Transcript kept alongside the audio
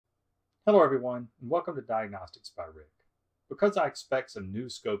Hello everyone, and welcome to Diagnostics by Rick. Because I expect some new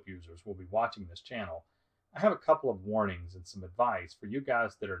scope users will be watching this channel, I have a couple of warnings and some advice for you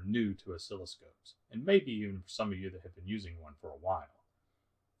guys that are new to oscilloscopes, and maybe even for some of you that have been using one for a while.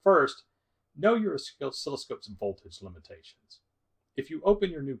 First, know your oscilloscope's voltage limitations. If you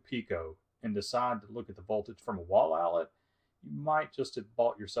open your new Pico and decide to look at the voltage from a wall outlet, you might just have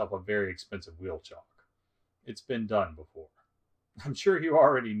bought yourself a very expensive wheel chalk. It's been done before. I'm sure you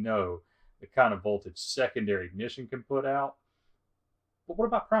already know the kind of voltage secondary ignition can put out. But what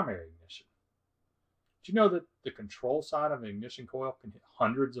about primary ignition? Do you know that the control side of an ignition coil can hit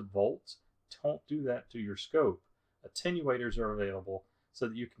hundreds of volts? Don't do that to your scope. Attenuators are available so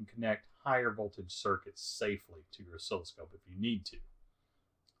that you can connect higher voltage circuits safely to your oscilloscope if you need to.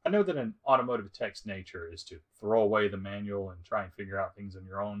 I know that an automotive tech's nature is to throw away the manual and try and figure out things on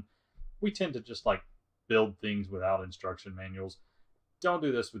your own. We tend to just build things without instruction manuals. Don't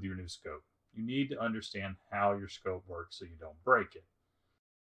do this with your new scope. You need to understand how your scope works so you don't break it.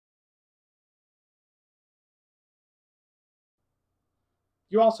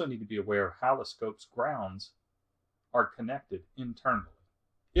 You also need to be aware of how the scope's grounds are connected internally,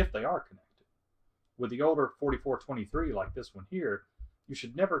 if they are connected. With the older 4423 like this one here, you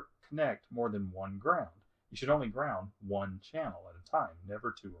should never connect more than one ground. You should only ground one channel at a time,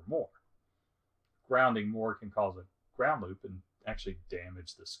 never two or more. Grounding more can cause a ground loop and actually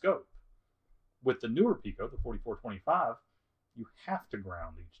damage the scope. With the newer Pico, the 4425, you have to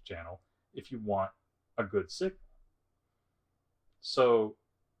ground each channel if you want a good signal. So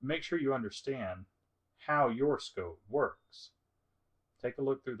make sure you understand how your scope works. Take a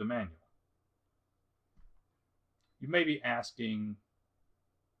look through the manual. You may be asking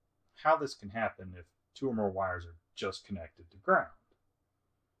how this can happen if two or more wires are just connected to ground.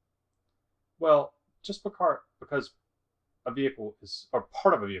 Well, just because a vehicle is, or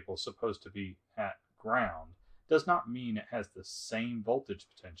part of a vehicle is supposed to be at ground does not mean it has the same voltage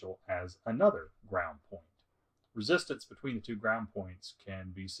potential as another ground point. Resistance between the two ground points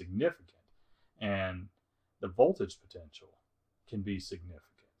can be significant, and the voltage potential can be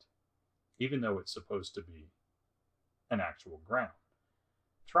significant, even though it's supposed to be an actual ground.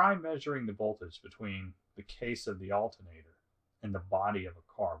 Try measuring the voltage between the case of the alternator and the body of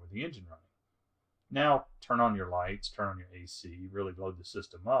a car with the engine running. Now turn on your lights, turn on your AC, really load the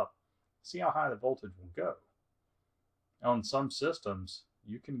system up, see how high the voltage will go. On some systems,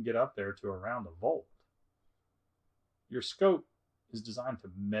 you can get up there to around a volt. Your scope is designed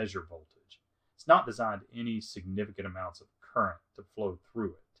to measure voltage. It's not designed any significant amounts of current to flow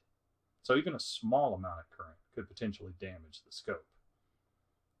through it. So even a small amount of current could potentially damage the scope.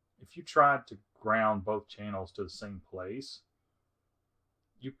 If you tried to ground both channels to the same place,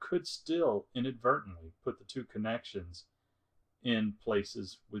 you could still inadvertently put the two connections in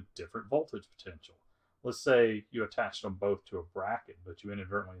places with different voltage potential. Let's say you attached them both to a bracket, but you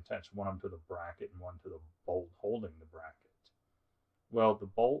inadvertently attached one of them to the bracket and one to the bolt holding the bracket. Well, the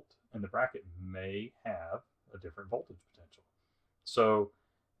bolt and the bracket may have a different voltage potential. So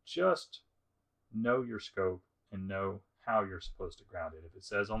just know your scope and know how you're supposed to ground it. If it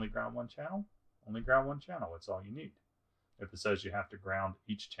says only ground one channel, only ground one channel. That's all you need. If it says you have to ground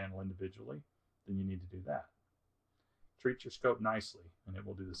each channel individually, then you need to do that. Treat your scope nicely, and it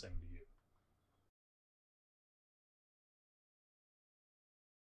will do the same to you.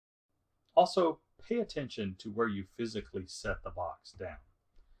 Also, pay attention to where you physically set the box down.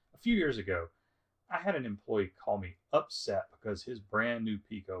 A few years ago, I had an employee call me upset because his brand new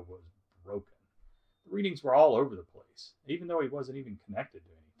Pico was broken. The readings were all over the place, even though he wasn't even connected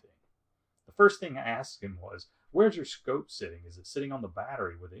to anything. The first thing I asked him was, where's your scope sitting? Is it sitting on the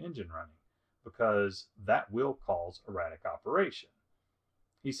battery with the engine running? Because that will cause erratic operation.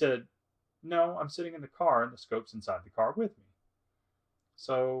 He said, no, I'm sitting in the car and the scope's inside the car with me.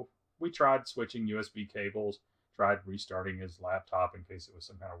 So we tried switching USB cables, tried restarting his laptop in case it was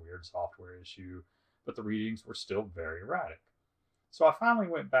some kind of weird software issue, but the readings were still very erratic. So I finally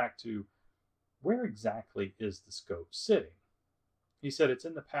went back to, where exactly is the scope sitting? He said, it's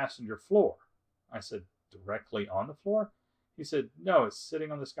in the passenger floor. I said, directly on the floor? He said, no, it's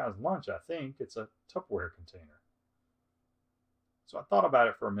sitting on this guy's lunch, I think. It's a Tupperware container. So I thought about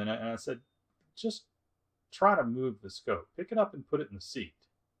it for a minute and I said, just try to move the scope. Pick it up and put it in the seat.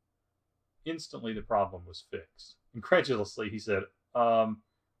 Instantly the problem was fixed. Incredulously, he said, how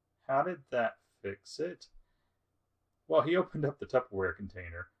did that fix it? Well, he opened up the Tupperware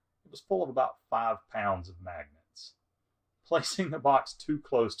container. It was full of about 5 pounds of magnets. Placing the box too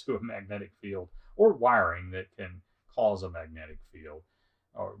close to a magnetic field or wiring that can cause a magnetic field,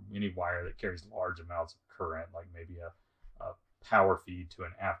 or any wire that carries large amounts of current, like maybe a power feed to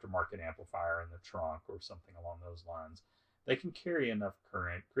an aftermarket amplifier in the trunk or something along those lines, they can carry enough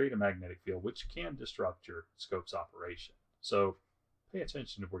current, create a magnetic field, which can disrupt your scope's operation. So pay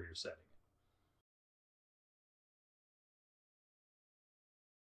attention to where you're setting it.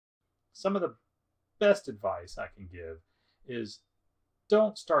 Some of the best advice I can give is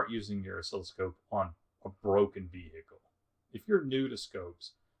don't start using your oscilloscope on a broken vehicle. If you're new to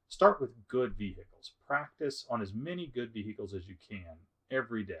scopes, start with good vehicles. Practice on as many good vehicles as you can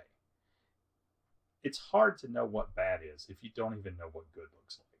every day. It's hard to know what bad is if you don't even know what good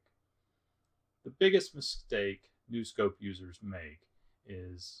looks like. The biggest mistake new scope users make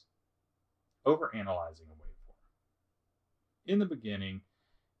is overanalyzing a waveform. In the beginning,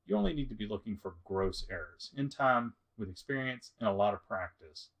 you only need to be looking for gross errors. In time, with experience and a lot of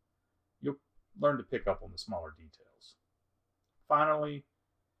practice, you'll learn to pick up on the smaller details. Finally,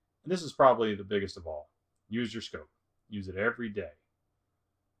 and this is probably the biggest of all, use your scope. Use it every day.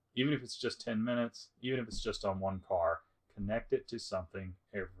 Even if it's just 10 minutes, even if it's just on one car, connect it to something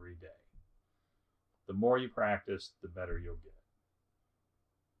every day. The more you practice, the better you'll get.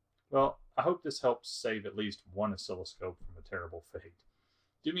 Well, I hope this helps save at least one oscilloscope from a terrible fate.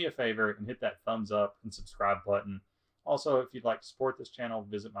 Do me a favor and hit that thumbs up and subscribe button. Also, if you'd like to support this channel,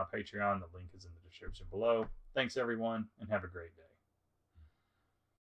 visit my Patreon. The link is in the description below. Thanks, everyone, and have a great day.